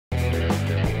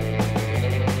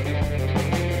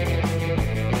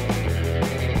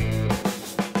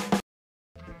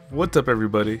What's up,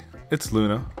 everybody? It's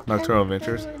Luna, Nocturnal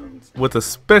Adventures, with a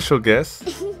special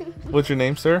guest. What's your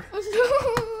name, sir?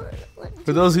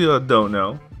 For those of you that don't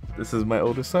know, this is my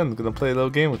oldest son gonna play a little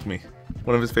game with me.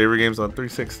 One of his favorite games on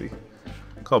 360,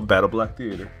 called Battleblock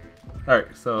Theater. All right,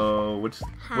 so which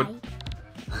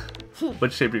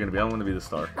shape you're gonna be? I want to be the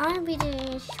star. I want to be the.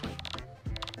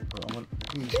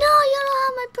 No, you don't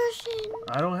have my person.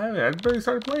 I don't have it. I barely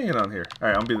started playing it on here. All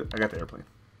right, I got the airplane.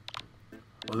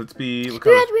 Well, let's be what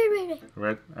color? Red.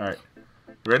 Red. All right.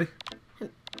 You ready?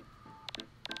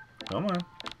 Come on.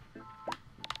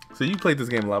 So you played this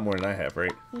game a lot more than I have,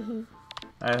 right? Mhm.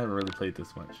 I haven't really played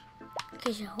this much.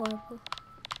 Because you're horrible.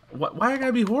 What? Why I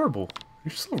gotta be horrible?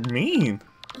 You're so mean.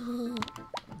 Come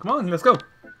on, let's go.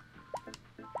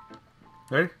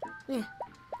 Ready? Yeah.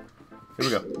 Here we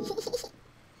go.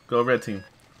 Go red team.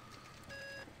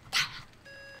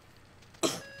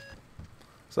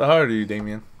 So how old are you,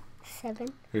 Damien? 7.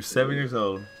 You're 7 years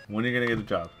old. When are you gonna get a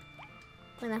job?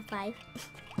 When I'm 5.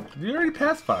 You already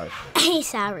passed 5. Hey,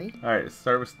 sorry. All right,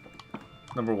 start with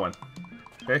number 1.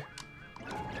 Okay.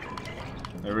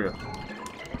 There we go.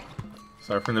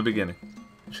 Start from the beginning.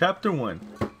 Chapter 1.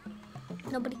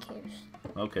 Nobody cares.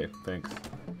 Okay, thanks.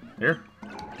 Here.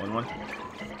 1-1.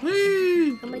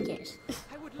 Whee! Nobody cares.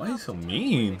 Why are you so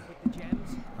mean?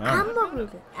 I'm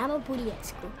a booty at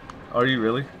school. Are you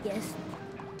really? Yes.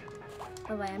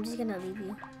 Alright, I'm just gonna leave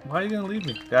you. Why are you gonna leave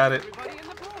me? Got it.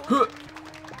 Huh.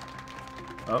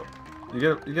 Oh, you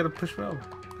gotta push me over.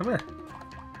 Come here.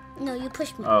 No, you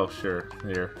pushed me. Oh, sure.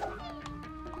 Here.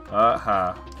 I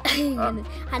know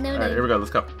Alright, that. here we go.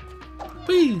 Let's go.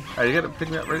 Whee! Alright, you gotta pick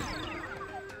me up, right?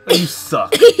 Oh, you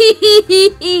suck.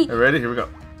 You ready? Here we go.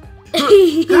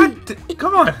 God,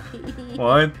 come on.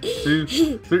 1,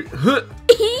 2, 3. Huh.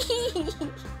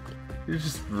 You're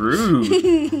just rude.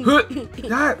 Huh.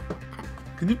 God.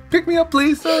 Can you pick me up,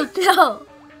 please, sir? No.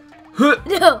 Huh.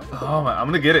 No. Oh my! I'm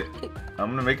gonna get it. I'm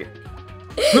gonna make it.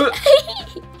 Huh.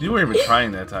 You weren't even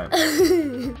trying that time.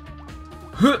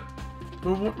 Huh.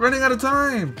 We're running out of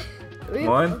time.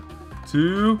 1,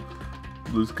 2.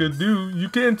 Luz could do. You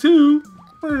can too.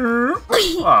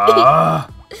 Ah,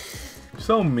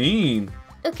 so mean.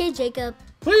 Okay, Jacob.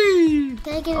 Whee!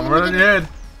 I'm running ahead.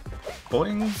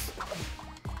 Boing.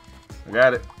 I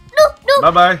got it. No.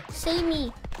 Bye bye. Save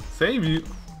me. Save you.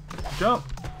 Jump.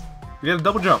 You gotta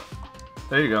double jump.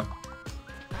 There you go.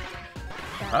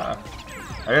 Ah.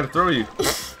 I gotta throw you.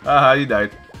 Ah, you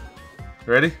died.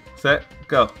 Ready? Set?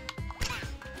 Go.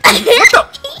 What the?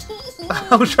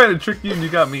 I was trying to trick you and you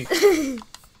got me.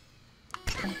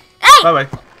 Bye bye.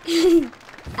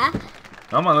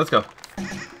 Come on, let's go.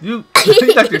 You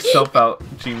knocked yourself out,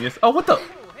 genius. Oh, what the?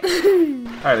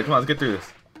 Alright, come on, let's get through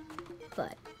this.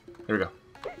 But. Here we go.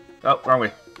 Oh, wrong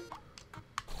way.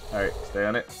 Alright, stay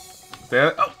on it. Stay on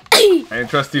it. Oh! I didn't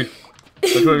trust you.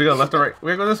 Which way we go? Left or right?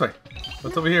 We're gonna go this way.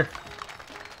 What's over here?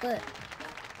 What?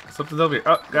 Something's over here.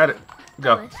 Oh, got it.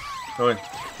 Go. Go in.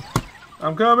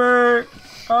 I'm coming!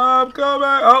 I'm coming!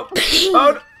 Oh!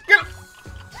 Oh! No. Get him!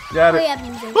 Got it.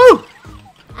 Woo!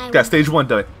 Got stage 1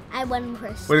 done. I won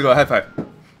first. Way to go. High five.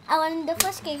 I won the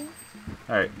first game.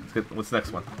 Alright, let's get. What's the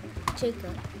next one?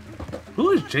 Jacob.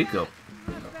 Who is Jacob?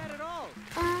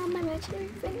 My imaginary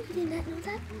friend. You did not know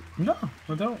that? No,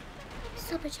 I don't.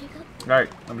 Stop it, Jacob. Alright,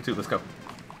 number 2. Let's go.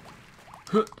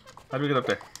 How do we get up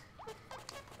there?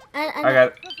 I I got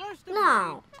it.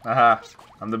 No. Aha.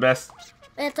 I'm the best.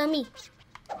 It's on me.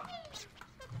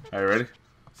 Alright, ready?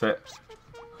 Set.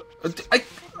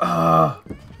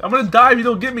 I'm gonna die if you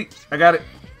don't get me. I got it.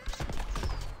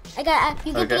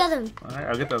 You get the other one. Alright,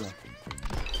 I'll get the other one.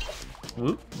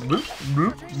 Bloop, bloop,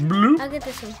 bloop, bloop. I'll get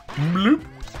this one. Bloop.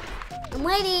 I'm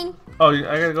waiting. Oh, I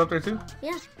gotta go up there too?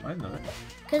 Yeah. I didn't know that.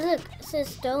 Cause look, it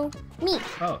says don't me.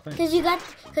 Oh, thanks. Cause you got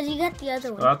the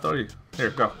other one. Well, I'll throw you. Here,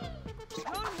 go.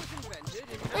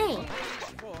 Hey.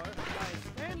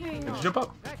 Did you jump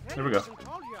up? There we go.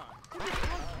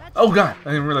 Oh god,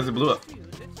 I didn't realize it blew up.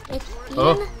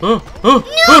 No!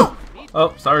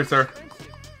 Oh, sorry, sir.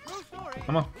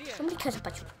 Come on. Somebody cares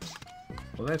about you.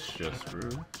 Well, that's just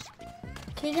rude.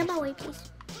 Can you get my way,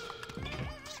 please?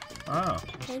 Oh.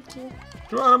 Thank you.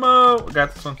 Geronimo! I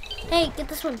got this one. Hey, get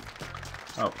this one.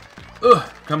 Oh. Ugh,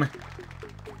 come here.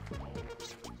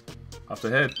 Off the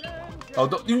head. Oh,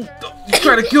 you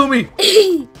trying to kill me!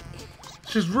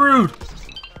 It's just rude.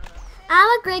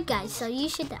 I'm a great guy, so you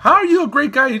should. How are you a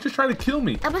great guy? You're just trying to kill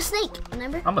me. I'm a snake,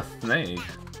 remember? I'm a snake.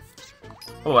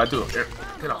 Oh, I do. Here,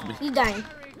 get off me. You dying.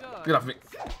 Get off me.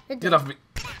 You're Get dead. off me.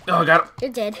 Oh, I got him.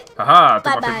 You're dead. Haha, I took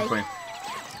my Bye-bye. paper plane.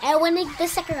 I win the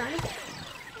second round again.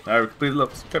 Alright, we completed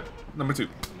level step number 2.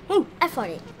 Ooh, I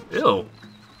farted. Ew.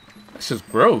 It's just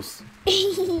gross.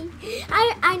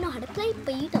 I know how to play,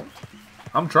 but you don't.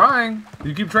 I'm trying.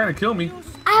 You keep trying to kill me.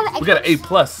 We got an A+.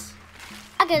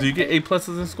 Okay. Do you get A+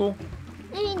 in school?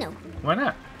 No. Why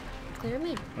not? What do you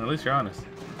mean? Well, at least you're honest.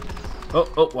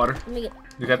 Oh, water. Let me get.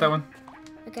 You got that one?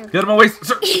 Okay. Get him away!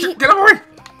 Sir, get him away!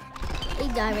 He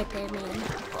died right there, man.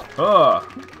 Oh.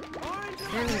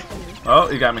 Oh,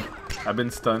 you got me. I've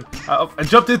been stunned. I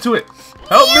jumped into it.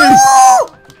 Help me!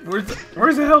 Where's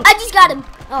the help? I just got him.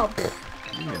 Oh.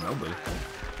 You get nobody.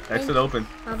 Exit open.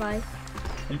 Bye bye.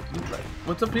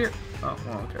 What's up here? Oh,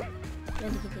 okay.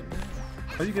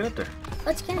 How do you get up there?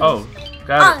 Let's get him. Oh,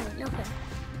 got it. Okay.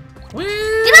 Whee!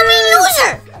 Get up, you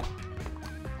loser!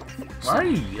 Why are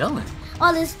you yelling?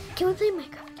 Oh, this. Can we play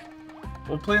Minecraft?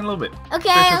 We'll play in a little bit.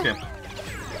 Okay.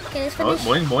 Okay, let's oh, finish.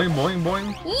 boing, boing, boing,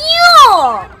 boing.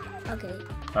 Yo! Okay.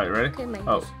 Alright, ready? Okay,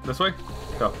 oh, this way?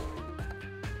 Go.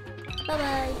 Bye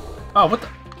bye. Oh, what the?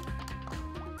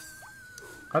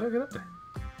 How did I get up there?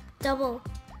 Double.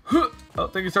 Oh,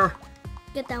 thank you, sir.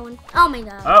 Get that one. Oh my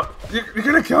god. Oh, you're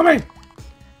gonna kill me!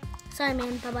 Sorry,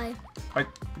 man. Bye bye. I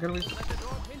gotta leave.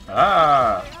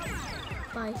 Ah!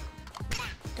 Bye.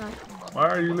 Die. Why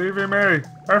are you leaving me?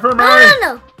 Hurry for me!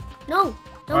 No! No!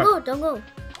 Don't go! Don't go!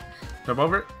 Jump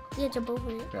over it? Yeah, jump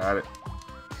over it. Got it.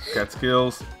 Got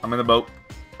skills. I'm in the boat.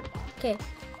 Okay.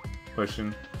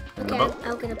 Pushing. In the Okay, boat.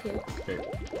 I'll get up here. Okay.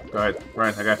 Go ahead.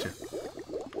 Ryan, I got you.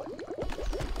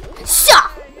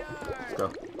 Stop! Let's go.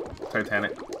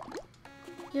 Titanic.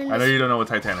 You're I know you don't know what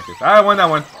Titanic is. I won that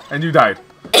one, and you died.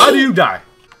 How do you die?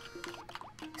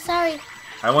 Sorry.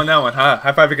 I won that one. Huh?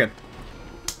 High five again.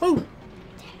 Oh.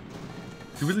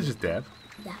 You really just dead?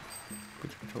 Yeah.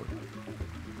 Put your controller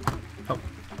down. Help.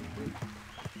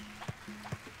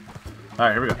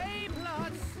 Alright, here we go.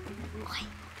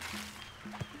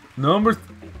 Number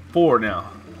 4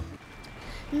 now.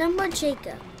 Number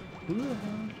Jacob. Who the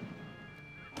hell?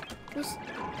 Who's...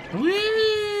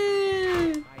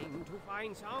 Whee!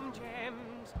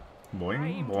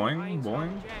 Boing, boing,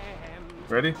 boing.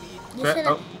 Ready? You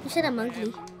Set, said I'm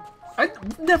ugly. I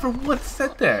never once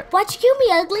said that. Why'd you kill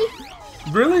me, ugly?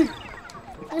 Really?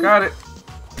 Got it.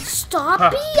 Stop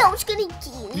Huh. me! I was gonna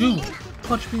kill you. You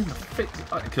punched me in the face.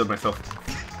 Oh, I killed myself.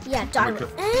 Yeah, die.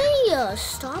 Hey,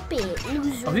 stop it,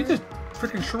 loser. Oh, he just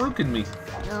freaking shurikened me.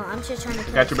 No, I'm just trying to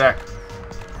kill Got your back.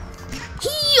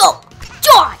 Heal!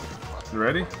 Die! You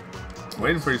ready?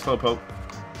 Waiting for you, slowpoke.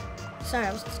 Sorry,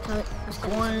 I was coming.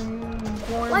 Boing,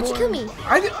 boing, Why'd you kill me?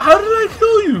 How did I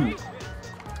kill you?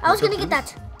 I was gonna get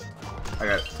that. I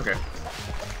got it. It's okay.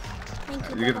 Thank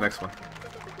you. You get the next one.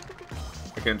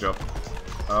 I can't jump.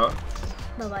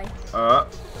 Bye-bye.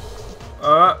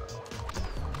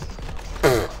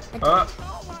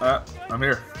 I'm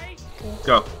here. Okay.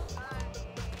 Go.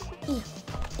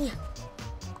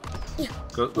 Yeah.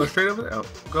 Go straight over there. Oh,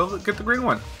 go get the green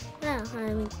one. No,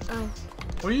 I mean,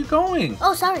 Where are you going?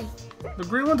 oh, sorry. The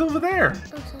green one's over there.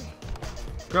 Oh, sorry.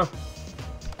 Go.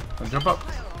 Now jump up.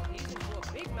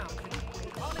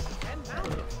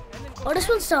 Oh, this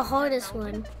one's the hardest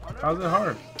one. How's it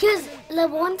hard? Cause the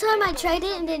one time I tried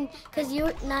it and then, cause you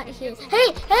were not here.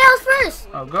 Hey, I was first.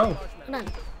 Oh, go. Hold on.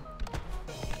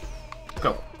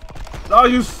 Go. Oh,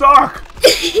 you suck!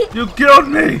 You killed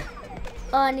me!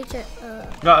 Oh, I need to,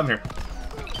 No, I'm here.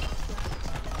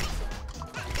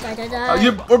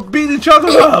 die. We're beating each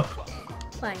other up!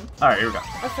 Fine. Alright, here we go.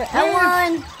 Okay, I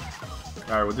won.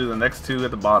 Alright, we'll do the next 2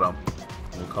 at the bottom.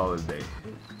 We'll call it a day.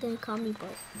 They call me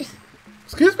boy.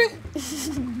 Excuse me?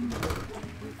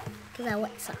 Cause I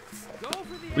wet socks.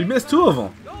 We missed 2 of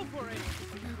them.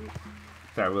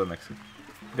 Alright, we'll do the next 2.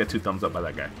 Got 2 thumbs up by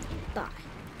that guy. Bye.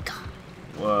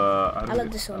 I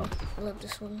love this one. I love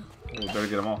this one. We better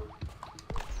get them all.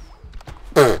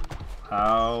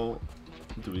 How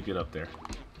do we get up there?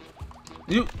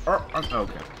 You are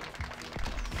okay.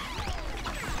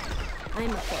 I'm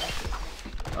up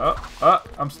there.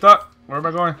 I'm stuck. Where am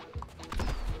I going?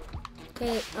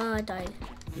 Okay, I died.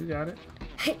 You got it.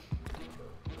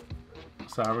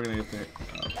 So how are we gonna get there?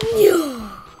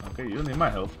 Okay, you don't need my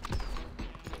help.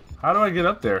 How do I get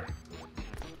up there?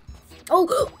 Oh,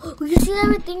 you see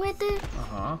that thing right there?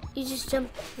 Uh-huh. You just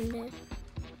jump in there.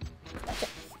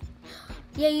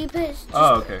 Yeah, you push.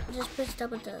 Oh, okay. Just push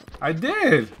double jump. I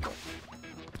did.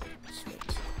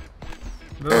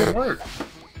 It doesn't work.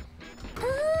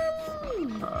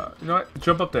 You know what?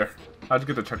 Jump up there. How'd you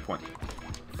get the checkpoint?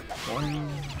 Boing.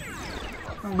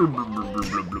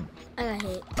 I got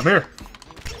hit. I'm here.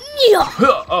 Yeah.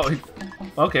 Oh,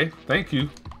 okay. Thank you.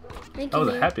 Thank That you.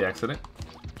 was a happy accident.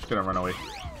 Just gonna run away.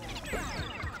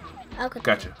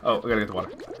 Gotcha. Oh, I gotta get the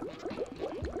water.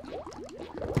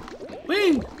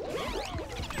 Whee!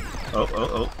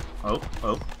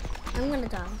 Oh. I'm gonna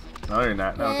die. No, you're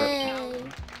not. No, Yay.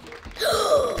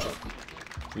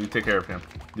 you take care of him.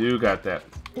 You got that.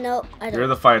 No, I don't. You're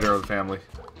the fighter of the family.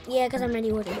 Yeah, because I'm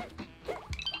Randy Orton.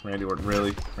 Randy Orton,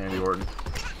 really? Randy Orton.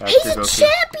 That's He's your a go-to.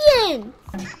 champion!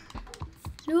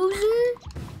 Loser.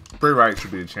 Bray Wyatt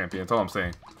should be the champion. That's all I'm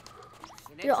saying.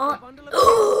 You're on.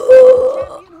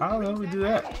 How the hell do we do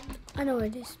that? I know where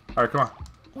it is. All right, come on.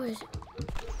 Where is it?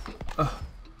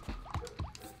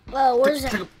 Well, where is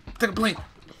that? Take a blink.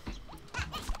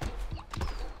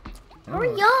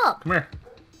 Hurry up! Come here.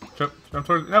 Jump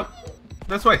towards. No,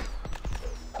 this way.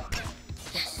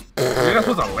 You're not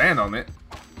supposed to land on it.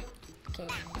 Okay.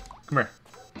 Come here.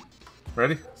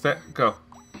 Ready, set, go.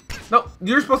 No,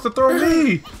 you're supposed to throw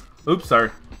me. Oops, sorry.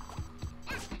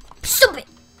 Stupid!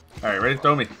 All right, ready?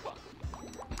 Throw me.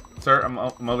 Sir, I'm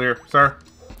over here. Sir.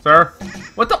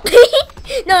 What the?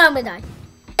 No, I'm gonna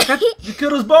die. You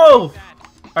killed us both.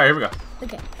 All right, here we go.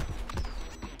 Okay.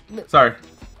 Sorry.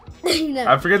 No.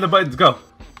 I'm forgetting the buttons. Go.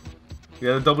 You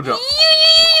got a double jump.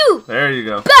 There you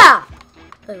go. Bah!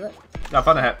 Wait, what? I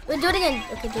found a hat. Wait, do it again.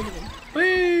 Okay, do it again.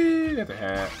 Whee! Got the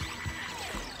hat.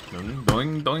 Doing,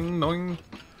 doing, doing, doing.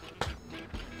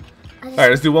 Alright,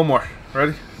 let's do one more.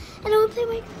 Ready? I don't want to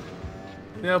play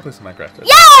Minecraft. Yeah, I'll play some Minecraft.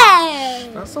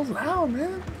 Yay! That's so loud,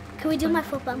 man. Can we do my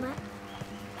football map?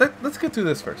 Let's get through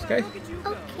this first, okay?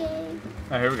 Okay.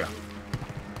 Alright, here we go.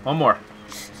 One more.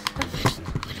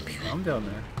 I'm down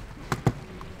there.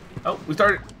 Oh, we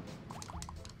started.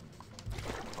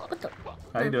 What the?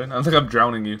 How you doing? I think I'm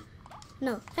drowning you.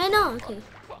 No. I know. Okay.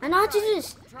 I know how to do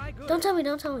this. Don't tell me.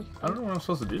 Don't tell me. I don't know what I'm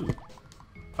supposed to do.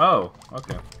 Oh,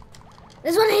 okay.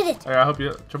 This one hit it. Alright, I'll help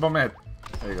you. Jump on my head.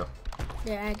 There you go.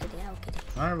 There, I get it. I'll get it.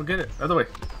 Alright, we'll get it. Other way.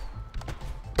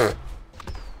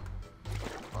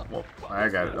 Well, I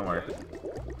got it. Don't worry.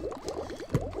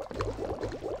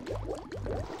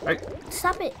 Hey,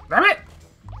 Stop it. damn it!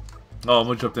 Oh, I'm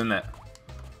gonna jump in that.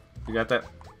 You got that?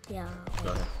 Yeah. Go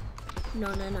ahead. No.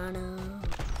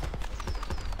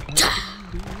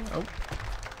 Oh,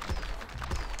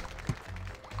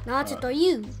 Now I have to throw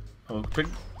you. oh, pick.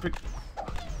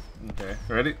 Okay,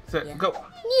 ready, set, Yeah. go.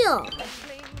 Yeah.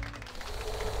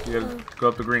 You gotta go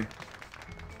up the green.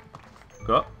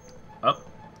 Go up,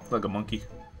 like a monkey.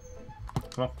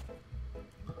 Come on.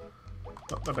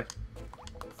 Oh, bye.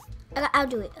 I'll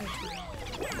do it.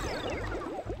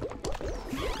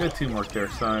 Good teamwork there,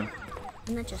 son.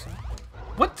 I'm not just saying.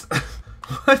 What?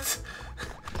 What?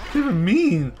 What do you even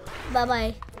mean?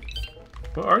 Bye.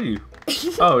 What are you?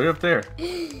 Oh, you're up there.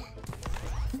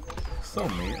 So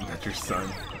mean. That's your son.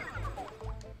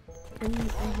 I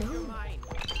know.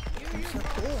 I'm so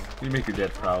cool. You make your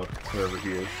dad proud, whoever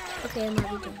he is. Okay, I'm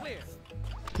already done.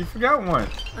 You forgot one.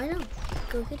 I know.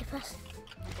 Go get it fast.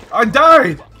 I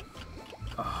died!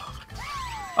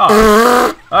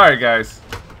 Oh. Alright, guys.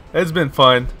 It's been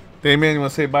fun. Damien, you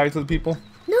want to say bye to the people?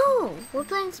 No, we're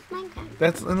playing Minecraft.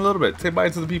 That's in a little bit. Say bye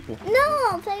to the people.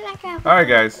 No, play Minecraft. Alright,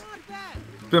 guys.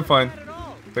 It's been fun.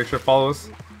 Make sure to follow us.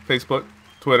 Facebook,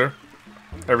 Twitter,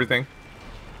 everything.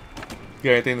 You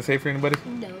got anything to say for anybody?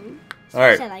 No.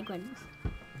 Alright. I like one.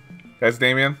 That's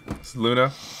Damien. This is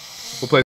Luna.